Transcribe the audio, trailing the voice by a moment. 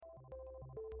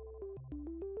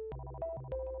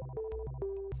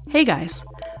Hey guys,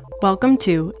 welcome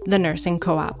to the Nursing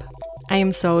Co-op. I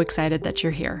am so excited that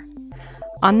you're here.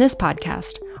 On this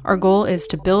podcast, our goal is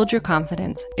to build your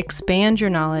confidence, expand your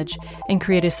knowledge, and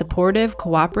create a supportive,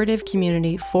 cooperative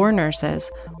community for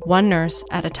nurses, one nurse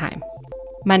at a time.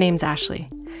 My name's Ashley.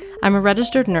 I'm a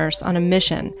registered nurse on a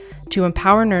mission to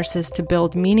empower nurses to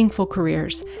build meaningful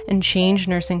careers and change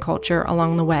nursing culture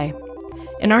along the way.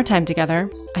 In our time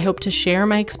together, I hope to share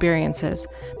my experiences,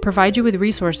 provide you with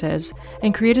resources,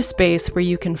 and create a space where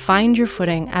you can find your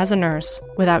footing as a nurse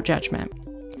without judgment.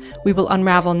 We will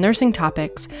unravel nursing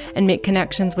topics and make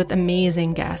connections with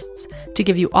amazing guests to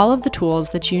give you all of the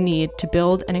tools that you need to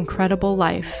build an incredible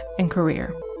life and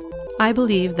career. I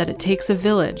believe that it takes a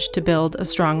village to build a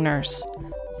strong nurse.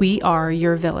 We are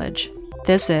your village.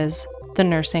 This is the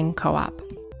Nursing Co-op.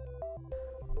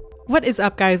 What is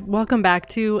up, guys? Welcome back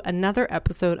to another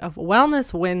episode of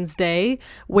Wellness Wednesday,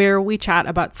 where we chat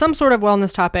about some sort of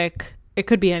wellness topic. It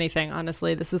could be anything,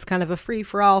 honestly. This is kind of a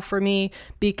free-for-all for me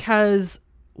because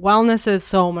wellness is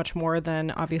so much more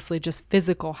than obviously just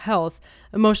physical health,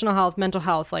 emotional health, mental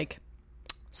health, like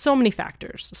so many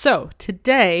factors. So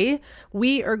today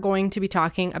we are going to be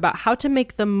talking about how to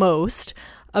make the most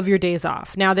of your days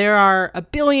off. Now, there are a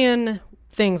billion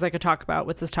things I could talk about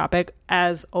with this topic,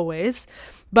 as always,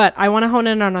 but I want to hone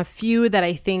in on a few that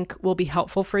I think will be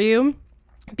helpful for you,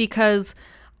 because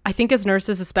I think as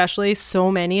nurses especially,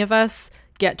 so many of us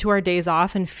get to our days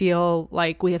off and feel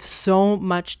like we have so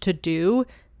much to do,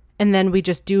 and then we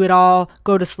just do it all,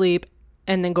 go to sleep,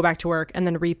 and then go back to work, and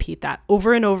then repeat that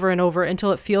over and over and over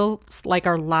until it feels like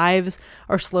our lives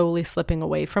are slowly slipping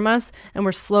away from us and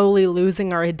we're slowly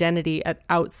losing our identity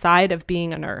outside of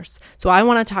being a nurse. So I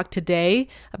want to talk today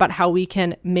about how we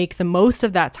can make the most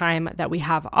of that time that we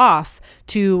have off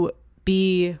to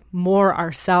be more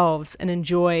ourselves and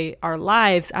enjoy our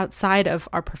lives outside of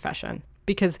our profession,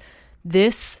 because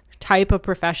this type of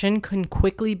profession can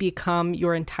quickly become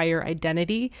your entire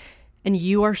identity. And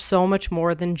you are so much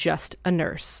more than just a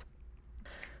nurse.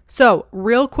 So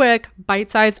real quick,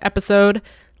 bite-sized episode,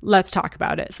 let's talk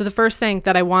about it. So the first thing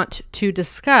that I want to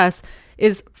discuss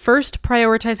is first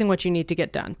prioritizing what you need to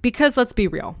get done. Because let's be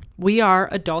real, we are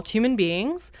adult human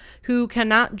beings who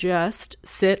cannot just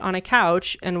sit on a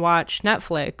couch and watch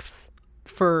Netflix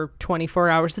for 24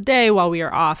 hours a day while we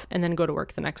are off and then go to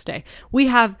work the next day. We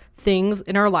have things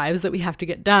in our lives that we have to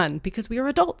get done because we are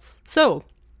adults. So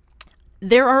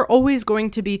there are always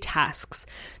going to be tasks.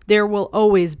 There will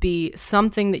always be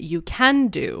something that you can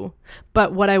do.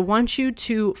 But what I want you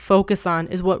to focus on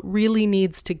is what really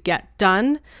needs to get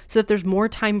done so that there's more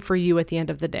time for you at the end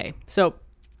of the day. So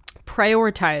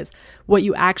prioritize what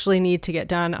you actually need to get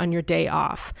done on your day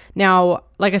off. Now,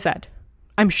 like I said,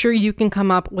 I'm sure you can come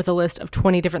up with a list of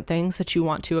 20 different things that you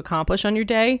want to accomplish on your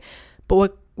day.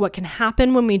 But what can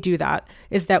happen when we do that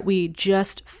is that we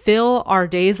just fill our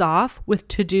days off with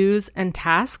to-dos and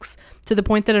tasks to the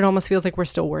point that it almost feels like we're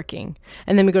still working.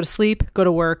 And then we go to sleep, go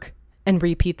to work, and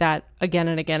repeat that again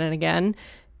and again and again.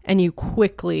 And you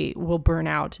quickly will burn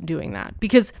out doing that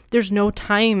because there's no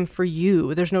time for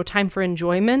you. There's no time for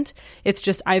enjoyment. It's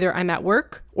just either I'm at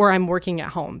work or I'm working at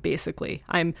home, basically.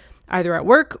 I'm either at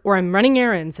work or I'm running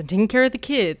errands and taking care of the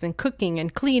kids and cooking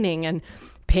and cleaning and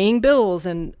paying bills,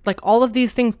 and like all of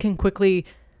these things can quickly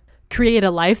create a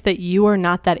life that you are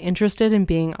not that interested in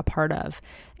being a part of.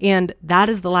 And that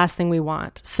is the last thing we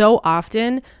want. So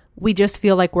often we just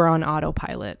feel like we're on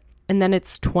autopilot. And then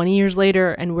it's 20 years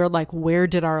later and we're like, where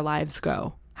did our lives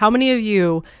go? How many of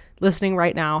you listening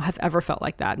right now have ever felt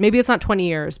like that? Maybe it's not 20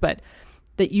 years, but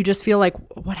that you just feel like,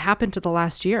 what happened to the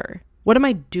last year? What am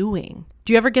I doing?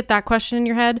 Do you ever get that question in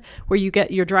your head where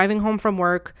you're driving home from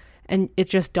work and it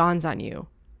just dawns on you?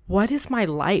 What is my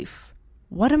life?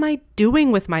 What am I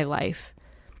doing with my life?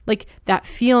 Like that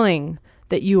feeling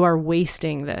that you are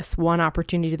wasting this one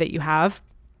opportunity that you have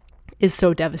is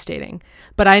so devastating.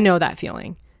 But I know that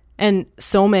feeling. And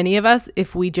so many of us,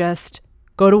 if we just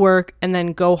go to work and then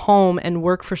go home and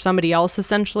work for somebody else,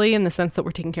 essentially, in the sense that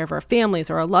we're taking care of our families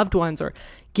or our loved ones or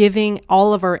giving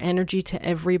all of our energy to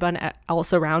everyone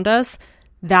else around us,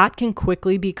 that can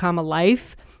quickly become a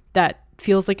life that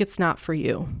feels like it's not for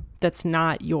you. That's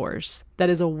not yours.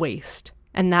 That is a waste.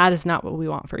 And that is not what we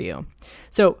want for you.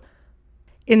 So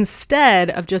instead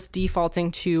of just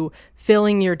defaulting to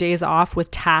filling your days off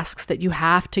with tasks that you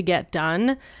have to get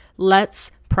done, let's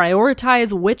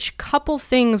prioritize which couple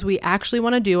things we actually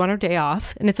want to do on our day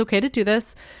off. And it's okay to do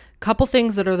this. Couple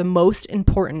things that are the most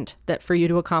important that for you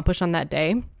to accomplish on that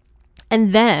day.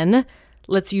 And then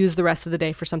let's use the rest of the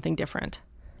day for something different.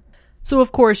 So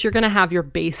of course, you're going to have your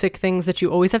basic things that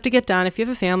you always have to get done. If you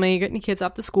have a family, you're getting your kids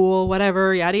off to school,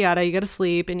 whatever, yada, yada, you got to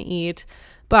sleep and eat.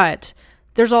 But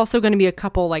There's also going to be a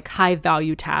couple like high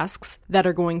value tasks that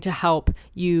are going to help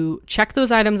you check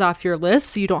those items off your list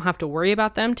so you don't have to worry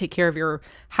about them, take care of your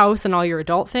house and all your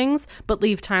adult things, but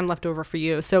leave time left over for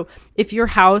you. So if your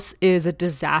house is a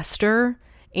disaster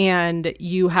and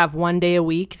you have one day a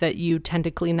week that you tend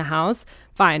to clean the house,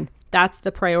 fine. That's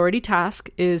the priority task,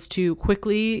 is to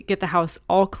quickly get the house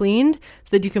all cleaned so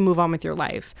that you can move on with your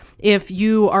life. If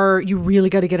you really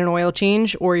got to get an oil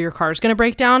change or your car's going to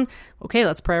break down, okay,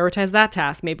 let's prioritize that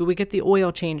task. Maybe we get the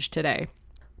oil change today.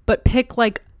 But pick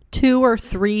like 2 or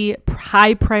 3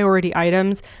 high priority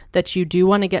items that you do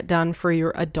want to get done for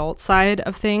your adult side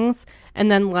of things. And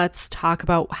then let's talk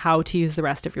about how to use the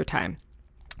rest of your time.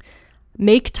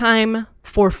 Make time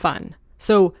for fun.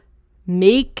 So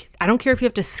I don't care if you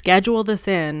have to schedule this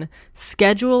in,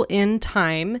 schedule in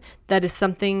time that is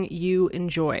something you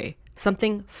enjoy,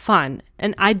 something fun.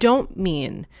 And I don't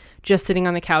mean just sitting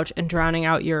on the couch and drowning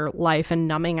out your life and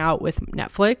numbing out with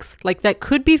Netflix. Like, that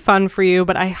could be fun for you,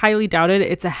 but I highly doubt it.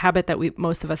 It's a habit that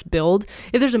most of us build.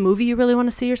 If there's a movie you really want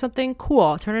to see or something,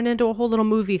 cool. Turn it into a whole little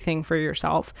movie thing for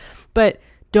yourself. But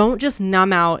don't just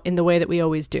numb out in the way that we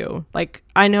always do. Like,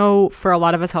 I know for a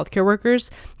lot of us healthcare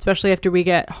workers, especially after we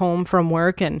get home from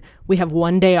work and we have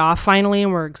one day off finally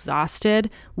and we're exhausted,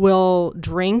 we'll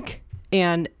drink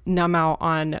and numb out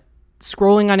on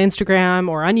scrolling on Instagram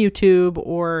or on YouTube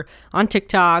or on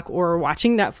TikTok or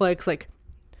watching Netflix. Like,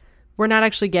 we're not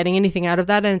actually getting anything out of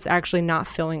that, and it's actually not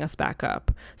filling us back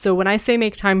up. So when I say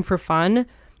make time for fun,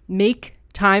 make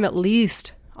time at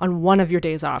least on one of your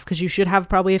days off, because you should have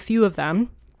probably a few of them.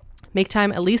 Make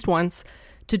time at least once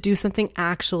to do something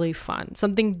actually fun,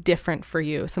 something different for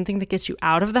you, something that gets you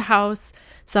out of the house,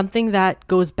 something that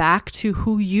goes back to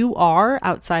who you are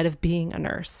outside of being a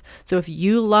nurse. So if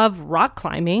you love rock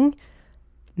climbing,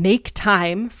 make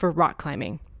time for rock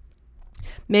climbing.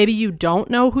 Maybe you don't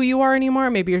know who you are anymore.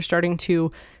 Maybe you're starting to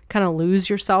kind of lose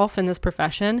yourself in this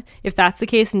profession. If that's the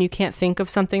case and you can't think of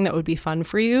something that would be fun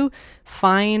for you,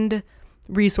 find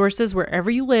resources wherever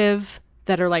you live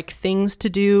that are like things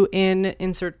to do in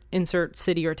insert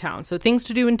city or town. So things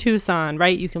to do in Tucson,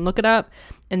 right? You can look it up,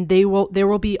 and there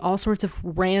will be all sorts of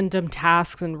random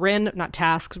tasks and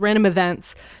random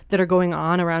events that are going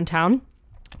on around town.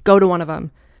 Go to one of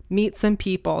them. Meet some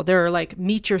people. There are like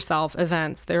meet yourself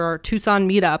events. There are Tucson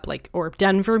meetup, or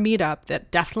Denver meetup that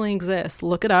definitely exists.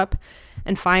 Look it up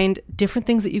and find different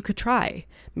things that you could try.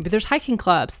 Maybe there's hiking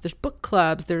clubs, there's book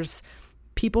clubs, there's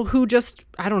people who just,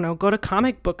 I don't know, go to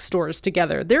comic book stores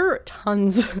together. There are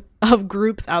tons of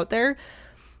groups out there,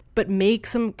 but make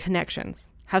some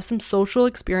connections, have some social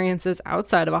experiences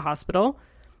outside of a hospital,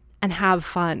 and have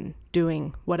fun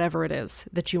doing whatever it is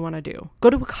that you want to do. Go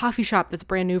to a coffee shop that's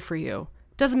brand new for you.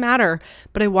 Doesn't matter,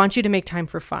 but I want you to make time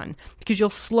for fun, because you'll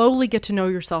slowly get to know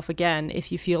yourself again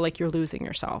if you feel like you're losing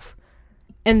yourself.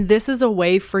 And this is a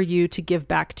way for you to give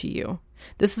back to you.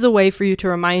 This is a way for you to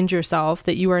remind yourself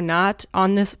that you are not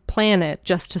on this planet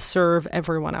just to serve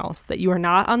everyone else, that you are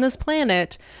not on this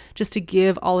planet just to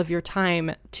give all of your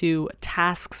time to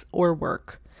tasks or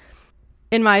work.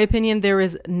 In my opinion, there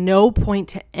is no point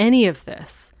to any of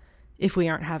this if we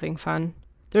aren't having fun.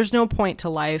 There's no point to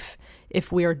life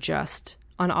if we are just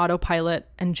on autopilot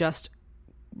and just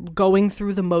going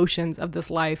through the motions of this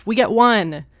life. We get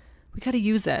one. We got to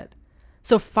use it.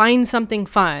 So find something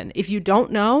fun. If you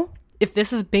don't know, if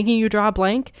this is making you draw a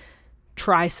blank,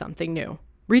 try something new.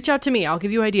 Reach out to me. I'll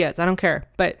give you ideas. I don't care.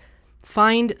 But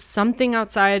find something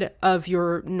outside of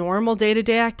your normal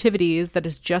day-to-day activities that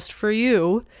is just for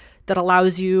you, that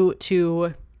allows you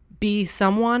to be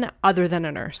someone other than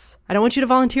a nurse. I don't want you to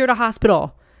volunteer at a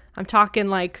hospital. I'm talking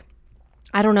like,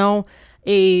 I don't know,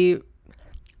 a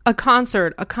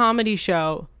concert, a comedy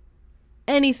show,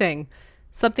 anything.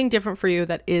 Something different for you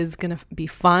that is going to be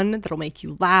fun, that'll make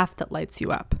you laugh, that lights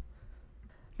you up.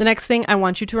 The next thing I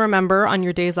want you to remember on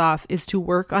your days off is to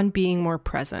work on being more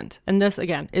present. And this,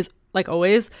 again, is like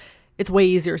always, it's way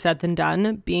easier said than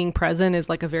done. Being present is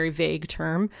like a very vague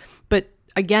term. But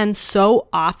again, so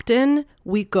often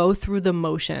we go through the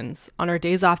motions on our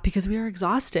days off because we are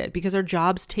exhausted, because our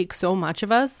jobs take so much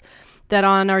of us that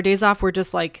on our days off, we're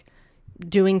just like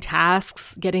doing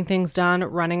tasks, getting things done,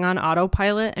 running on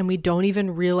autopilot, and we don't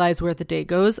even realize where the day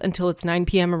goes until it's 9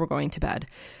 p.m. and we're going to bed.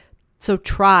 So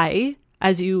try,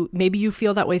 maybe you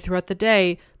feel that way throughout the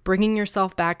day, bringing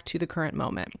yourself back to the current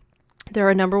moment. There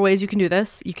are a number of ways you can do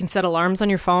this. You can set alarms on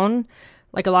your phone.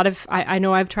 Like I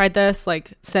know I've tried this,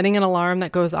 like setting an alarm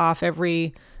that goes off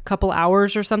every couple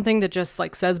hours or something that just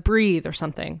like says breathe or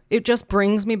something. It just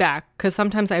brings me back, because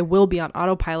sometimes I will be on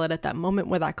autopilot at that moment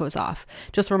where that goes off.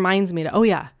 Just reminds me to, oh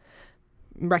yeah,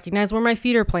 recognize where my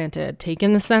feet are planted, take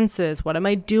in the senses. What am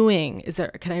I doing?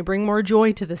 Can I bring more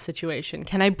joy to this situation?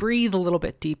 Can I breathe a little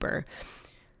bit deeper?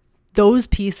 Those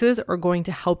pieces are going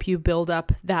to help you build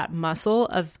up that muscle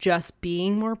of just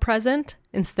being more present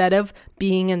instead of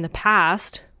being in the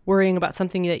past, worrying about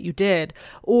something that you did,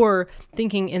 or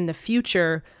thinking in the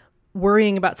future,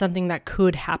 worrying about something that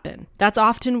could happen. That's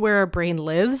often where our brain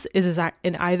lives, is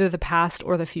in either the past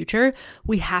or the future.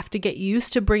 We have to get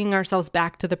used to bringing ourselves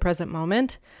back to the present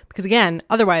moment because, again,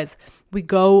 otherwise we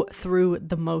go through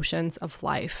the motions of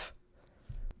life.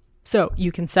 So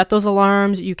you can set those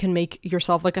alarms. You can make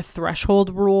yourself like a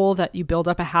threshold rule that you build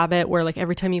up a habit where like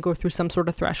every time you go through some sort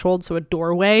of threshold, so a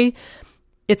doorway,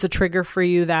 it's a trigger for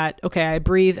you that, okay, I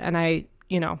breathe and I,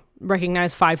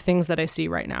 recognize 5 things that I see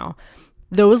right now.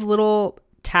 Those little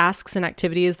tasks and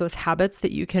activities, those habits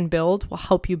that you can build will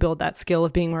help you build that skill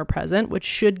of being more present, which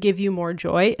should give you more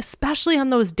joy, especially on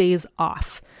those days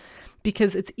off,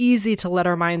 because it's easy to let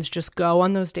our minds just go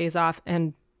on those days off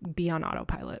and be on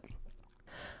autopilot.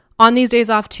 On these days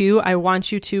off too, I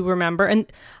want you to remember,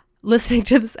 and listening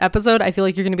to this episode, I feel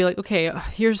like you're going to be like, okay,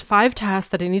 here's 5 tasks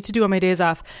that I need to do on my days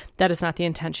off. That is not the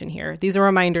intention here. These are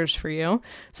reminders for you.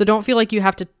 So don't feel like you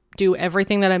have to do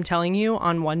everything that I'm telling you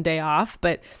on one day off,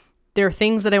 but there are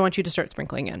things that I want you to start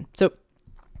sprinkling in. So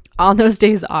on those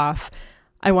days off,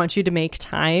 I want you to make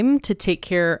time to take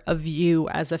care of you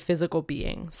as a physical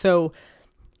being. So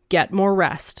get more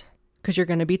rest, because you're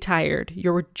going to be tired.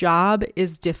 Your job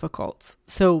is difficult.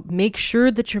 So make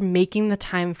sure that you're making the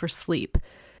time for sleep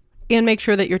and make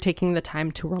sure that you're taking the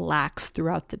time to relax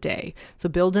throughout the day. So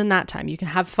build in that time. You can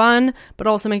have fun, but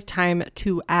also make time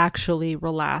to actually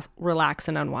relax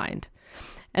and unwind.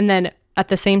 And then at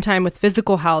the same time with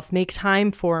physical health, make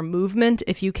time for movement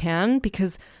if you can,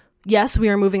 because yes, we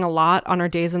are moving a lot on our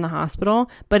days in the hospital,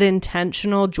 but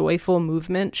intentional, joyful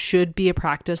movement should be a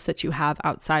practice that you have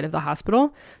outside of the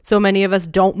hospital. So many of us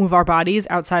don't move our bodies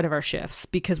outside of our shifts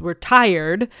because we're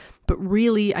tired, but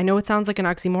really, I know it sounds like an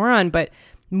oxymoron, but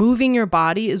moving your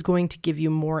body is going to give you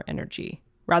more energy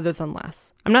rather than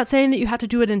less. I'm not saying that you have to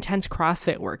do an intense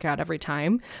CrossFit workout every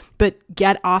time, but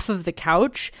get off of the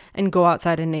couch and go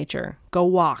outside in nature. Go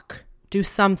walk, do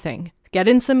something. Get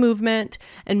in some movement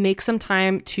and make some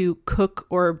time to cook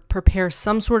or prepare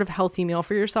some sort of healthy meal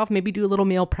for yourself. Maybe do a little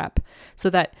meal prep so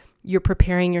that you're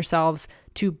preparing yourselves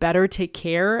to better take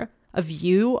care of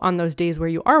you on those days where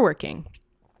you are working.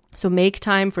 So make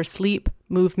time for sleep,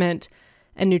 movement,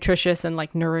 and nutritious and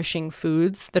like nourishing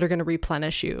foods that are going to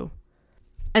replenish you.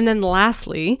 And then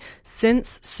lastly,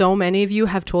 since so many of you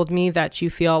have told me that you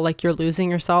feel like you're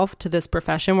losing yourself to this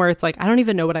profession where it's like, I don't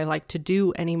even know what I like to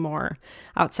do anymore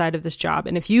outside of this job.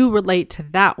 And if you relate to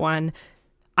that one,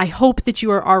 I hope that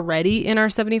you are already in our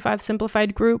 75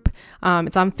 Simplified group.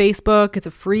 It's on Facebook. It's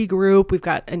a free group. We've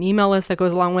got an email list that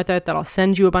goes along with it that I'll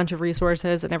send you a bunch of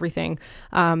resources and everything.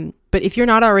 But if you're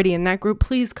not already in that group,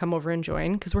 please come over and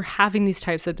join because we're having these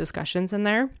types of discussions in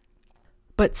there.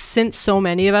 But since so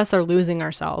many of us are losing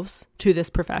ourselves to this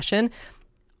profession,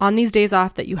 on these days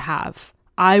off that you have,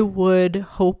 I would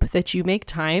hope that you make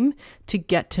time to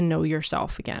get to know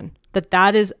yourself again.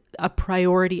 That is a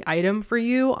priority item for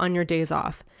you on your days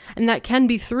off. And that can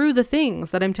be through the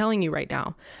things that I'm telling you right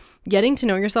now. Getting to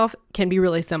know yourself can be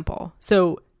really simple.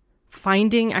 So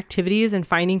finding activities and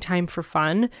finding time for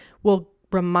fun will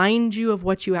remind you of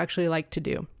what you actually like to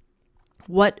do.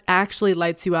 What actually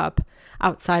lights you up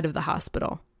outside of the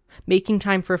hospital. Making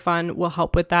time for fun will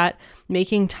help with that.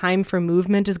 Making time for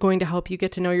movement is going to help you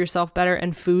get to know yourself better,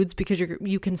 and foods, because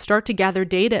you can start to gather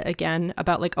data again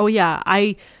about like, oh yeah,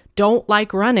 I don't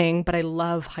like running, but I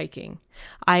love hiking.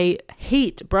 I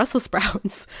hate Brussels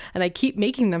sprouts and I keep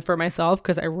making them for myself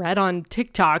because I read on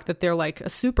TikTok that they're like a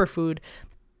superfood.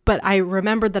 But I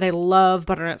remembered that I love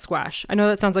butternut squash. I know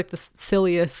that sounds like the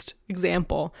silliest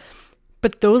example,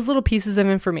 but those little pieces of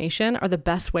information are the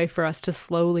best way for us to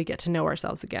slowly get to know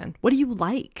ourselves again. What do you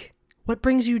like? What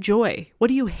brings you joy? What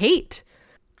do you hate?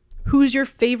 Who's your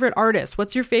favorite artist?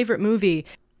 What's your favorite movie?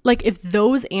 Like, if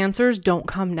those answers don't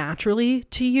come naturally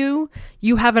to you,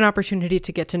 you have an opportunity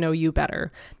to get to know you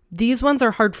better. These ones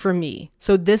are hard for me.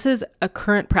 So this is a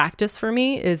current practice for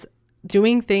me, is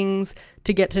doing things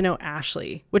to get to know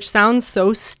Ashley, which sounds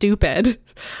so stupid.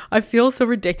 I feel so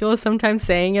ridiculous sometimes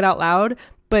saying it out loud,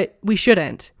 but we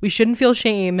shouldn't. We shouldn't feel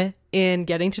shame in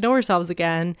getting to know ourselves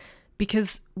again,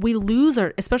 because we lose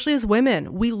especially as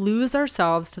women, we lose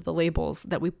ourselves to the labels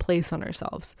that we place on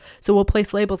ourselves. So we'll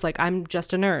place labels like, I'm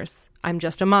just a nurse, I'm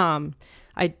just a mom,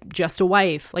 I'm just a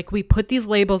wife. Like, we put these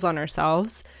labels on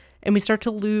ourselves and we start to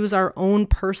lose our own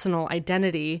personal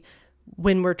identity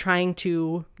when we're trying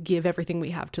to give everything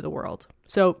we have to the world.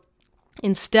 So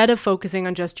Instead of focusing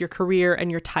on just your career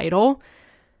and your title,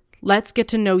 let's get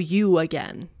to know you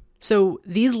again. So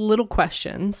these little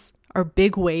questions are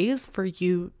big ways for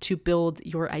you to build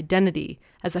your identity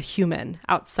as a human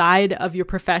outside of your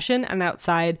profession and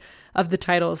outside of the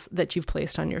titles that you've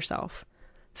placed on yourself.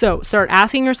 So start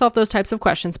asking yourself those types of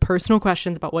questions, personal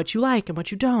questions about what you like and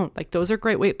what you don't. Like, those are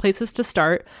great places to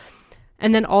start.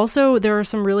 And then also there are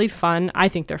some really fun, I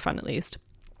think they're fun at least,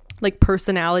 like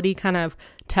personality kind of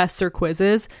tests or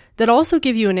quizzes that also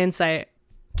give you an insight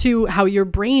to how your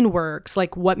brain works,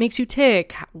 like what makes you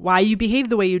tick, why you behave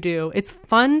the way you do. It's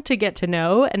fun to get to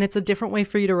know, and it's a different way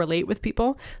for you to relate with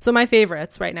people. So my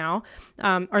favorites right now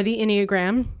are the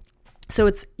Enneagram. So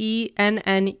it's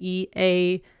ENNEAGRAM.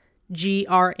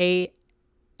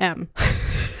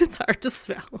 It's hard to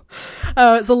spell.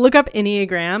 So look up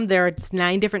Enneagram. There are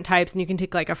 9 different types, and you can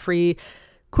take like a free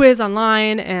quiz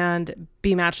online and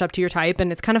be matched up to your type.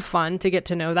 And it's kind of fun to get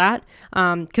to know that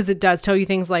because it does tell you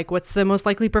things like what's the most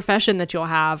likely profession that you'll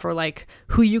have, or like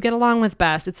who you get along with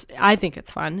best. I think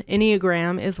it's fun.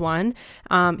 Enneagram is one.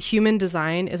 Human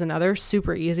design is another.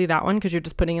 Super easy, that one, because you're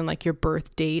just putting in like your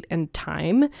birth date and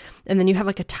time. And then you have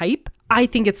like a type. I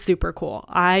think it's super cool.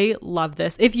 I love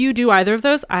this. If you do either of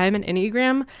those, I'm an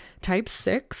Enneagram type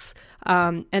 6.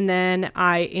 And then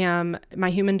my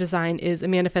human design is a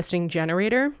manifesting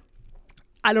generator.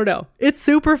 I don't know. It's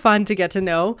super fun to get to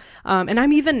know. And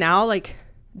I'm even now like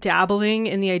dabbling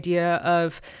in the idea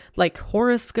of like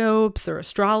horoscopes or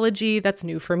astrology. That's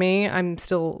new for me.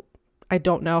 I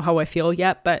don't know how I feel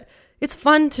yet, but it's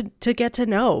fun to get to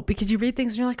know, because you read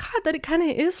things and you're like, God, that it kind of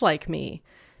is like me.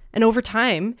 And over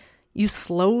time, you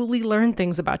slowly learn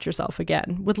things about yourself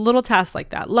again with little tasks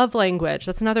like that. Love language.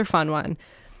 That's another fun one.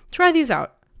 Try these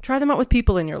out. Try them out with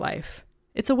people in your life.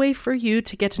 It's a way for you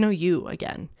to get to know you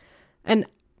again. And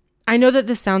I know that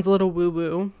this sounds a little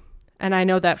woo-woo, and I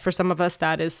know that for some of us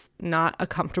that is not a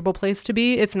comfortable place to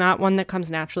be. It's not one that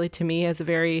comes naturally to me as a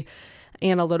very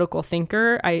analytical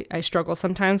thinker. I struggle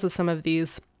sometimes with some of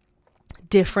these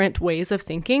different ways of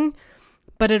thinking,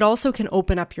 but it also can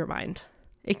open up your mind.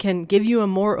 It can give you a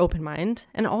more open mind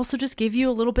and also just give you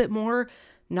a little bit more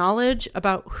knowledge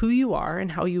about who you are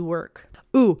and how you work.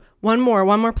 Ooh, one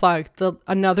more plug.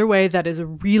 Another way that is a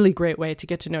really great way to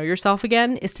get to know yourself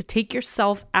again is to take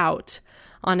yourself out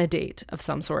on a date of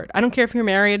some sort. I don't care if you're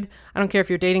married. I don't care if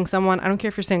you're dating someone. I don't care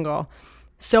if you're single.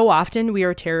 So often we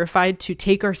are terrified to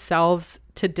take ourselves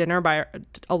to dinner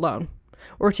alone,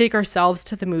 or take ourselves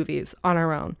to the movies on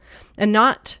our own, and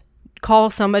not call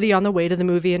somebody on the way to the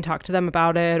movie and talk to them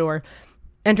about it, or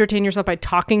entertain yourself by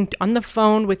talking on the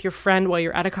phone with your friend while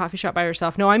you're at a coffee shop by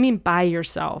yourself. No, I mean by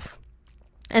yourself.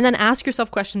 And then ask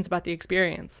yourself questions about the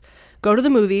experience. Go to the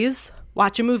movies,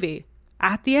 watch a movie.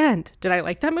 At the end, did I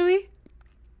like that movie?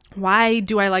 Why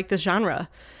do I like this genre?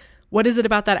 What is it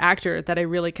about that actor that I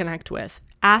really connect with?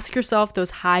 Ask yourself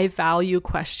those high value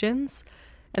questions,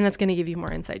 and that's going to give you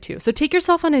more insight too. So take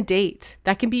yourself on a date.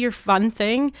 That can be your fun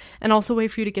thing, and also a way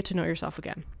for you to get to know yourself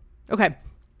again. Okay.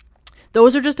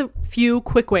 Those are just a few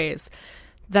quick ways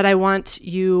that I want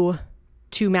you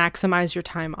to maximize your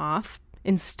time off,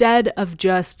 instead of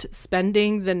just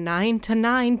spending the 9 to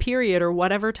 9 period or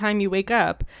whatever time you wake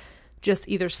up, just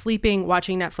either sleeping,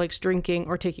 watching Netflix, drinking,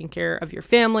 or taking care of your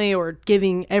family, or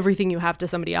giving everything you have to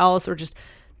somebody else, or just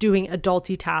doing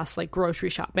adulty tasks like grocery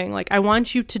shopping. Like, I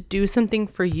want you to do something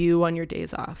for you on your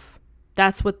days off.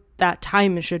 That's what that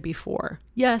time should be for.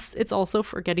 Yes, it's also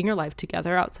for getting your life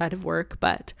together outside of work,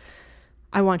 but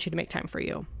I want you to make time for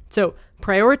you. So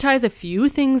prioritize a few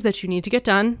things that you need to get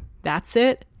done. That's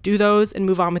it. Do those and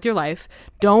move on with your life.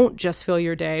 Don't just fill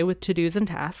your day with to-dos and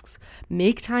tasks.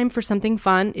 Make time for something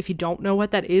fun. If you don't know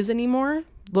what that is anymore,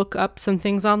 look up some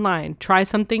things online. Try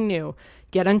something new.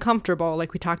 Get uncomfortable,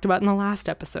 like we talked about in the last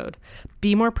episode.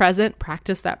 Be more present.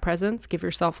 Practice that presence. Give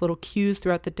yourself little cues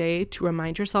throughout the day to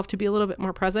remind yourself to be a little bit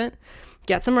more present.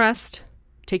 Get some rest.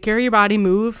 Take care of your body.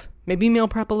 Move. Maybe meal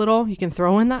prep a little. You can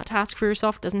throw in that task for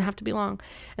yourself. It doesn't have to be long.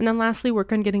 And then lastly,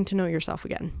 work on getting to know yourself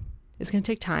again. It's going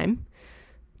to take time,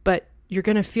 but you're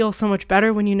going to feel so much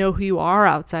better when you know who you are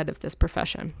outside of this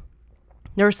profession.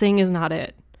 Nursing is not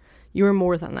it. You are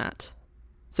more than that.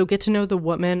 So get to know the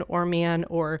woman or man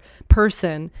or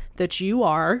person that you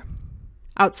are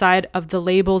outside of the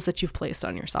labels that you've placed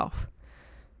on yourself.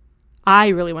 I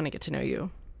really want to get to know you.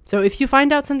 So if you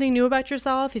find out something new about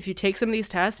yourself, if you take some of these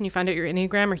tests and you find out your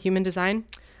Enneagram or human design,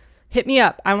 hit me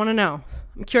up. I want to know.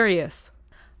 I'm curious.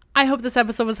 I hope this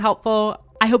episode was helpful.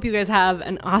 I hope you guys have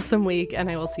an awesome week, and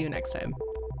I will see you next time.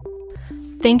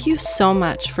 Thank you so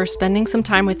much for spending some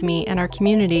time with me and our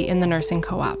community in the Nursing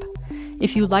Co-op.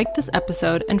 If you liked this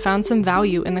episode and found some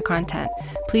value in the content,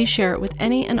 please share it with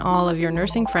any and all of your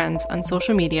nursing friends on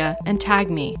social media and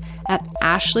tag me at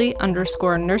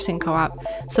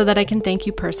Ashley_nursingcoop so that I can thank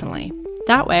you personally.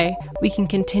 That way, we can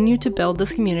continue to build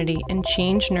this community and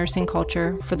change nursing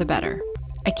culture for the better.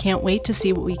 I can't wait to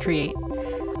see what we create.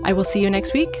 I will see you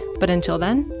next week, but until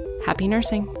then, happy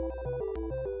nursing.